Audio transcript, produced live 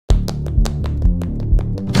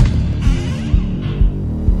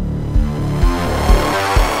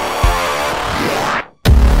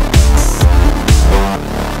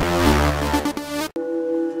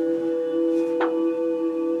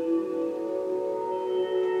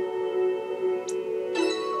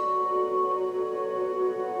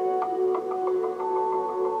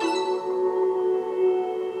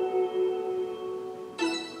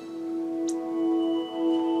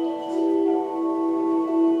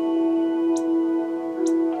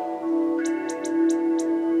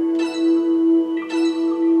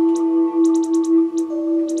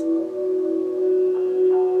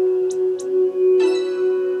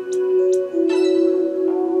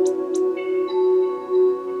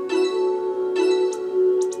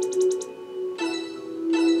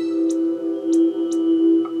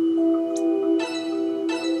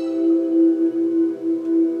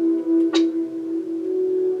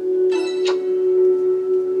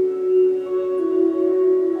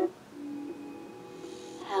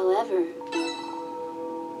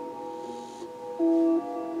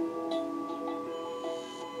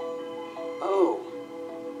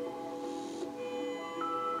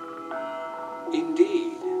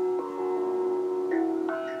Indeed.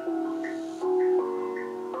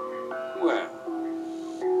 Well.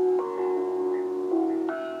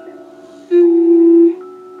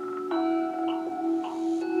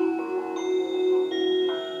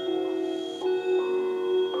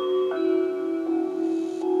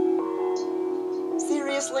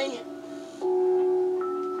 Seriously?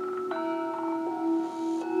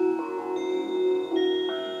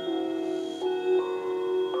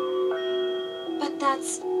 But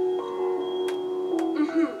that's...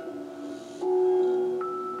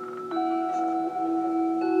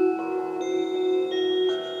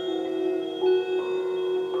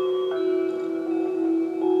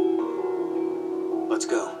 Let's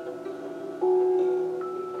go.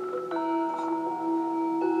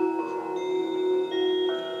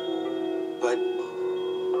 But...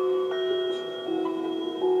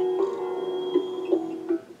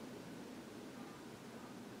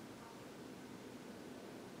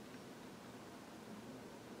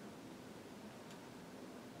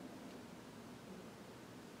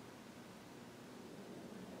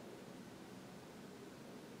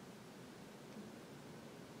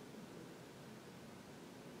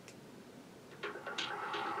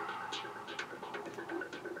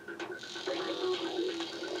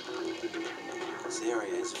 This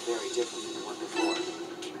area is very different from the one before.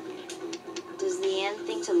 Does the Ant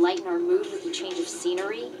think to lighten our mood with a change of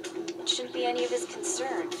scenery? It shouldn't be any of his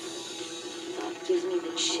concern. That gives me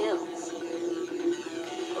the chills.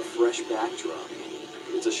 A fresh backdrop.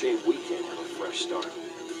 It's a shame we can't have a fresh start.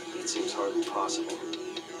 It seems hardly possible.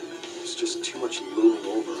 There's just too much looming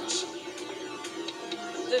over us.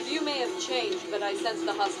 The view may have changed, but I sense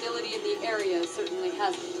the hostility in the area certainly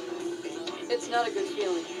hasn't. It's not a good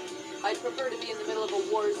feeling. I'd prefer to be in the middle of a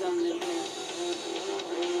war zone than here.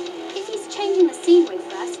 If he's changing the scenery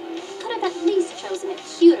for us, could have at least chosen a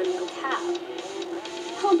cuter locale.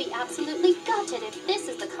 I'll be absolutely gutted if this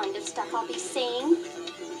is the kind of stuff I'll be seeing.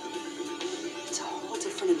 It's a whole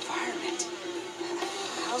different environment.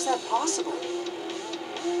 How's that possible?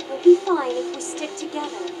 We'll be fine if we stick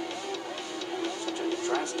together. Such a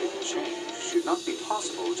drastic change should not be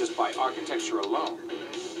possible just by architecture alone.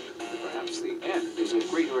 Perhaps the end is a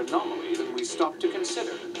greater anomaly than we stop to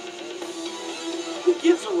consider. Who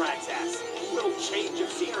gives a rat's ass? A little change of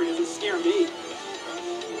scenery doesn't scare me.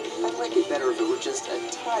 I'd like it better if it were just a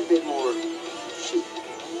tad bit more chic.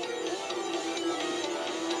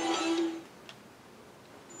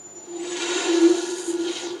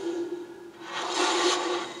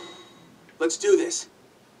 Let's do this.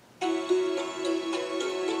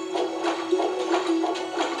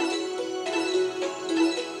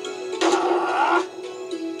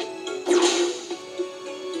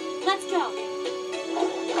 Let's go.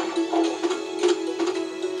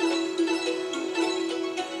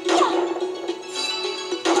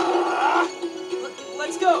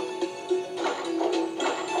 Let's go.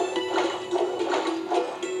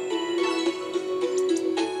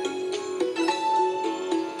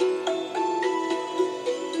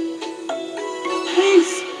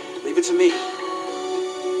 Please! Leave it to me.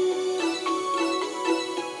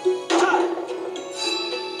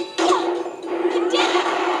 You did it!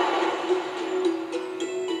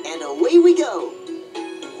 And away we go.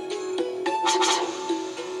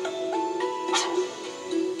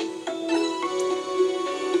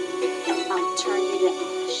 I'll turn you to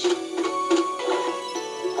ash.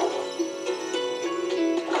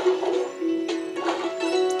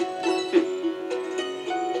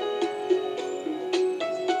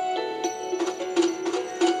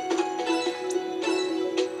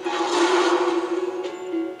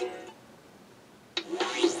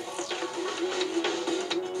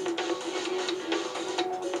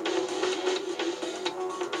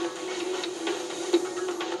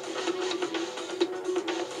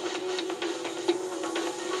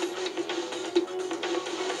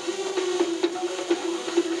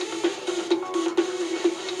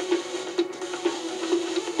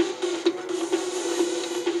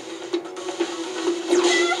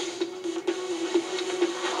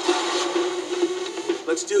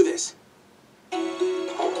 Let's do this.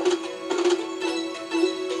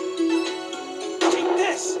 Take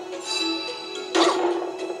this.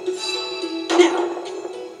 Now.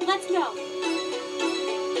 Let's go.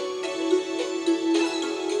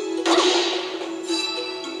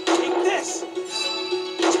 Take this.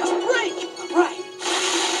 Just break. All right.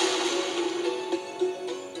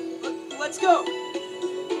 Let's go.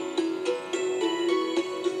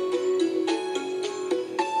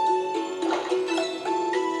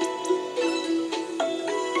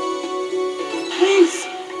 Please.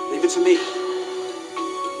 Leave it to me.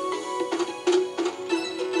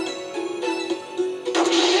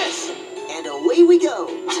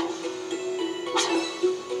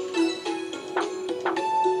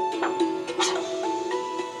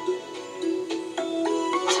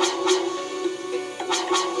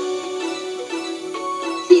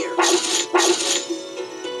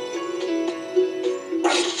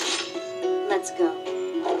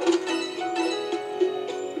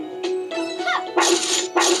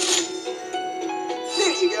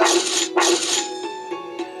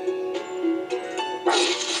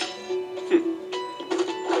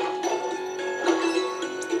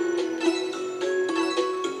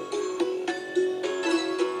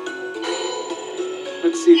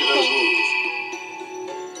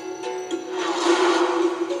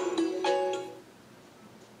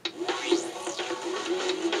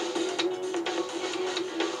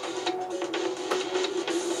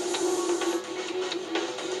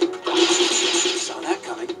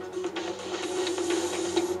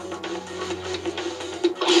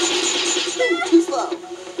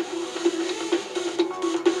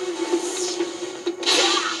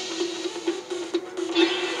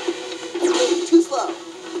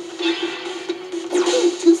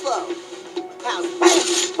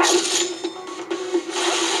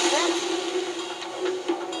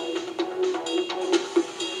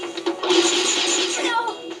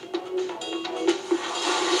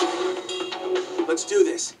 Let's do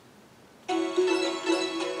this.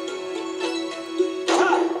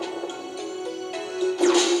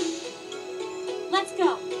 Let's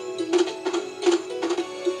go.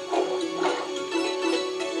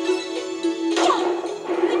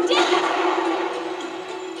 We did it!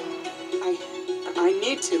 I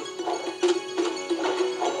need to.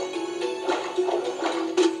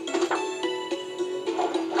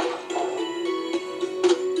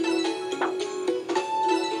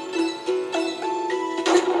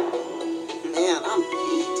 Man, I'm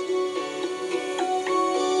beat.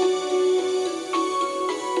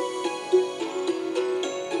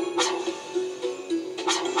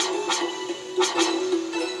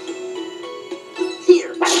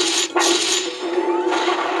 Here.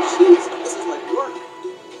 Jeez, this is like work.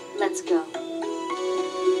 Let's go.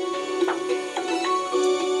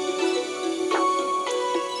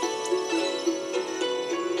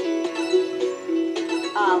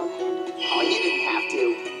 I'll Oh, you didn't have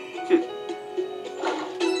to.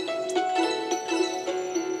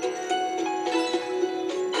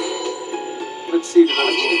 Let's see to Oh,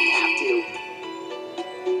 those you didn't wounds. have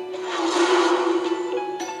to.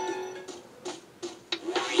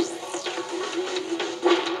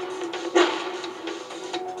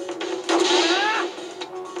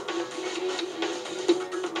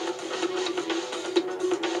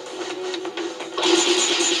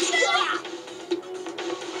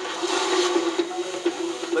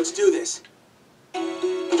 Let's do this.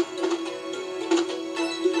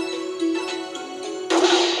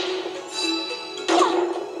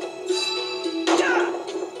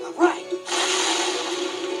 All right.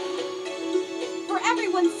 for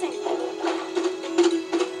everyone's sake.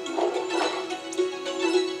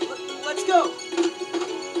 Let's go.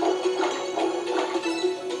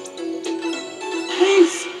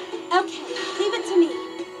 Please. Okay, leave it to me.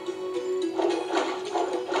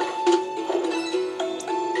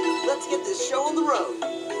 Let's get this show on the road.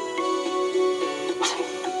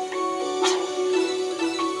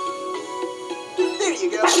 There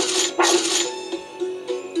you go.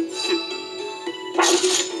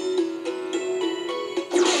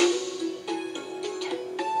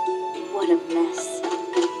 What a mess.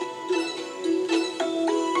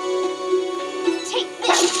 Take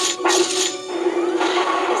this!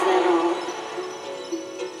 Is that all?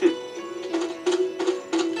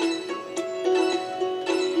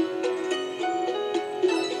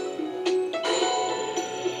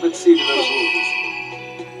 Let's see to those wounds.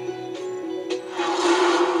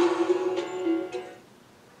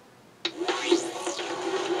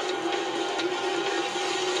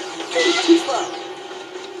 Too slow.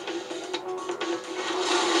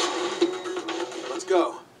 Let's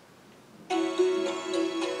go.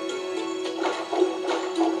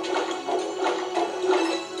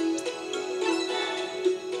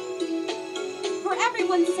 For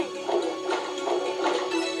everyone's sake.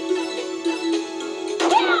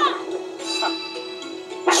 Yeah!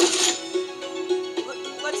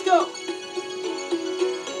 Let's go.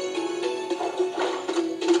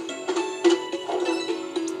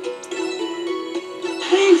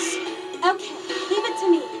 Please. Okay, leave it to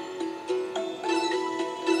me.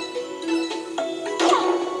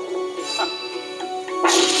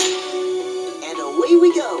 And away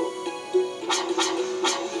we go.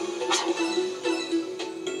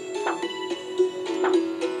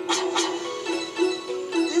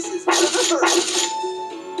 This is the first.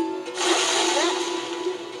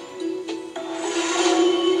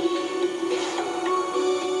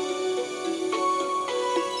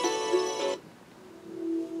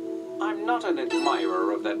 I'm not an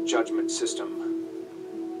admirer of that judgment system.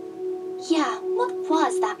 Yeah, what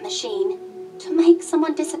was that machine? To make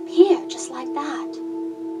someone disappear just like that.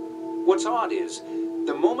 What's odd is,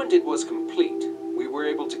 the moment it was complete, we were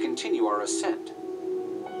able to continue our ascent.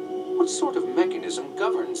 What sort of mechanism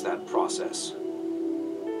governs that process?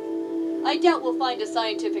 I doubt we'll find a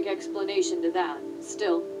scientific explanation to that.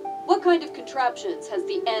 Still, what kind of contraptions has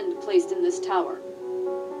the End placed in this tower?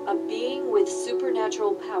 A being with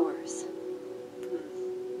supernatural powers.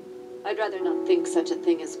 I'd rather not think such a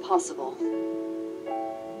thing is possible.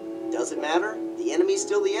 Doesn't matter. The enemy's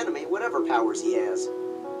still the enemy, whatever powers he has.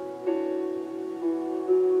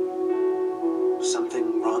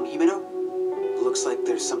 Something wrong, Himeno? Looks like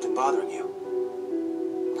there's something bothering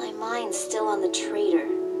you. My mind's still on the traitor.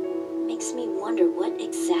 Makes me wonder what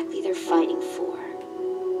exactly they're fighting for.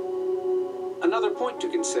 Another point to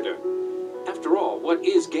consider. After all, what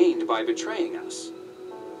is gained by betraying us?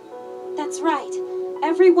 That's right.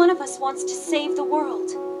 Every one of us wants to save the world.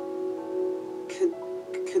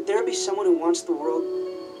 Could there be someone who wants the world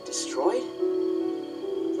destroyed?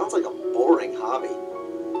 Sounds like a boring hobby.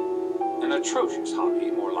 An atrocious hobby,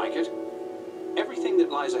 more like it. Everything that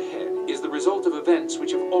lies ahead is the result of events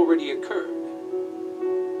which have already occurred.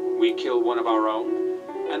 We kill one of our own,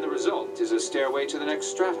 and the result is a stairway to the next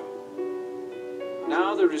stratum.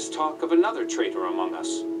 Now there is talk of another traitor among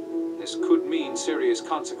us. This could mean serious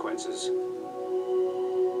consequences.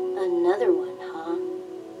 Another one, huh?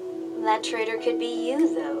 That traitor could be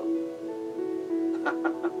you, though.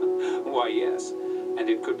 Why, yes. And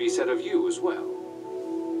it could be said of you as well.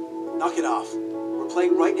 Knock it off. We're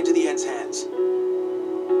playing right into the End's hands.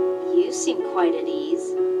 You seem quite at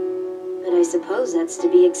ease. But I suppose that's to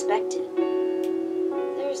be expected.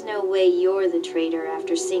 There's no way you're the traitor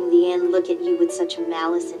after seeing the End look at you with such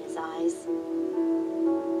malice in his eyes.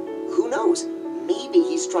 Who knows? Maybe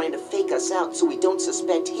he's trying to fake us out so we don't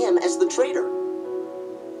suspect him as the traitor.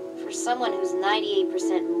 For someone who's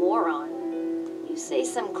 98% moron, you say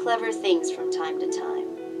some clever things from time to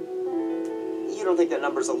time. You don't think that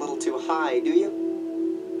number's a little too high, do you?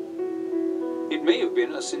 It may have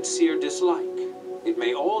been a sincere dislike. It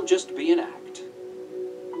may all just be an act.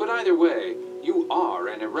 But either way, you are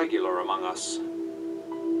an irregular among us.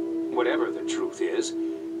 Whatever the truth is,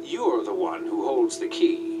 you're the one who holds the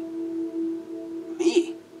key.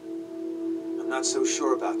 Me? I'm not so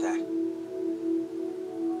sure about that.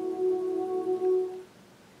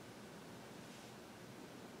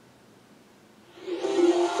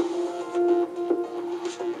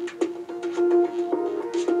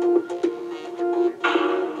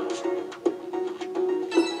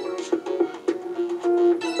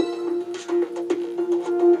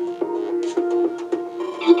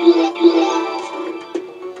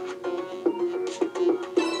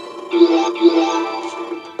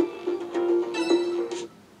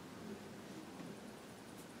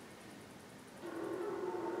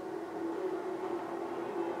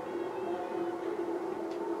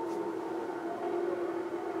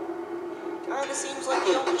 Kinda seems like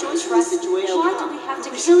the old choice rat situation. Why do we have to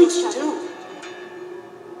kill each other?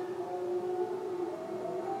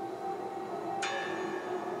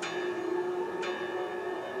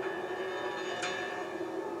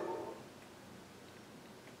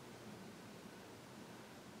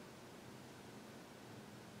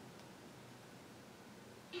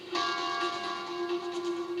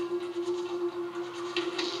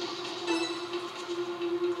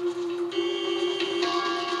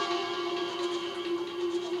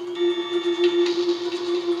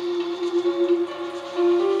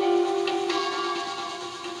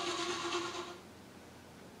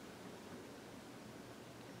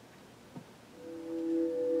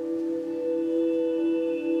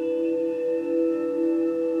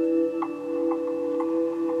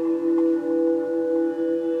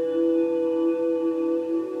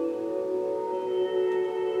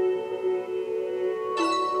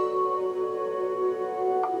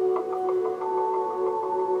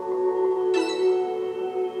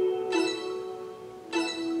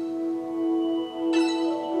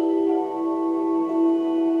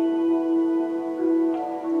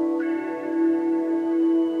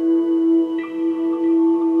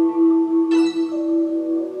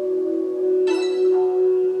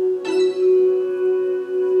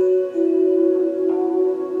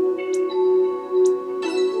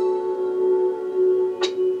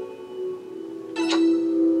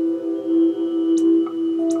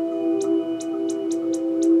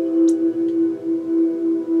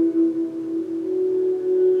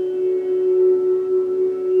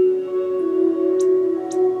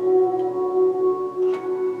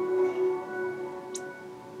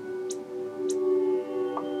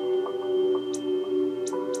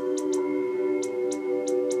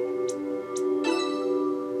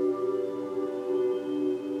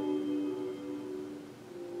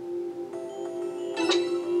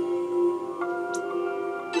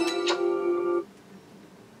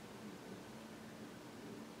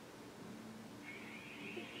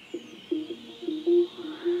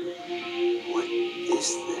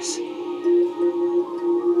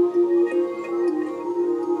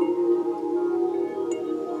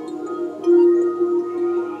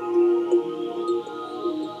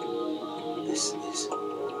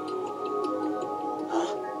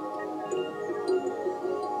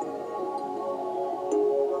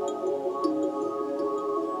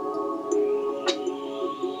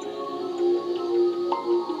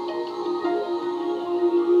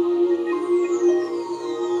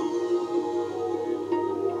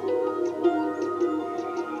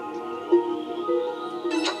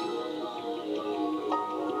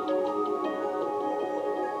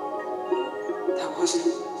 That wasn't...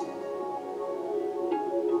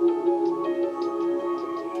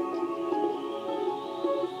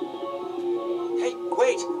 Hey,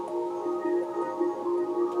 wait!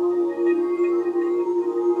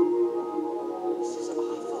 This is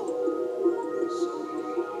awful. So,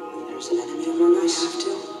 there's an enemy among us. We have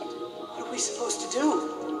to. What are we supposed to do?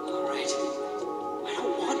 All right. I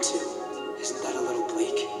don't want to. Isn't that a little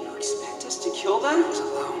bleak? You expect us to kill them? I was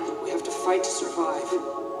alone. We have to fight to survive.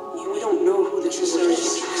 We don't know who this is.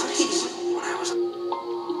 Please. When I was...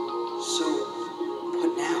 So,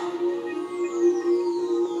 what now?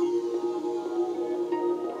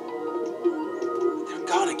 They're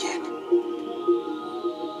gone again.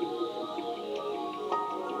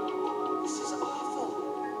 This is awful.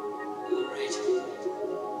 All right.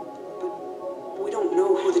 But we don't know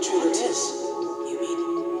who the traitor is. You mean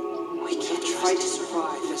we can't fight to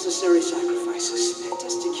survive? Necessary sacrifices. Expect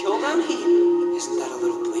us to kill them? Isn't that a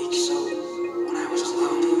little bleak? So, when I was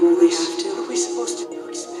alone, we really have to. What are we supposed to do? You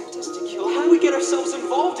expect us to kill them? How do we get ourselves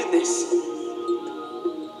involved in this?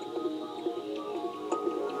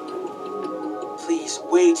 Please,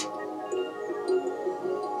 wait.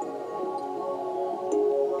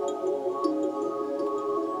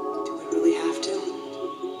 Do we really have to?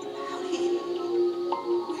 Howdy.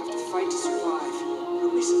 We have to fight to survive. What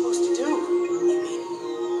are we supposed to do? You mean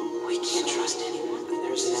we can't trust anyone?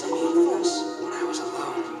 There's an enemy among us. When I was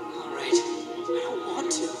alone. All right. I don't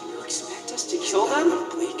want to. You expect us to kill them? A little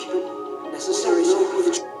bleak. Necessary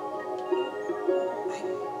sacrifice.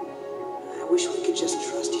 I wish we could just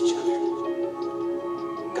trust each other.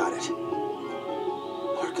 Got it.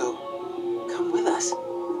 Marco, come with us.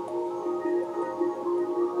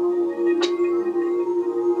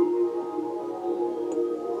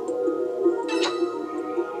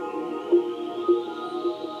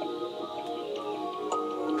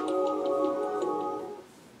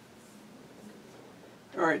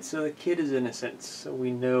 Alright, so the kid is innocent, so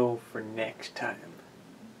we know for next time.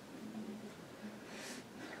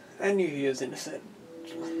 I knew he was innocent.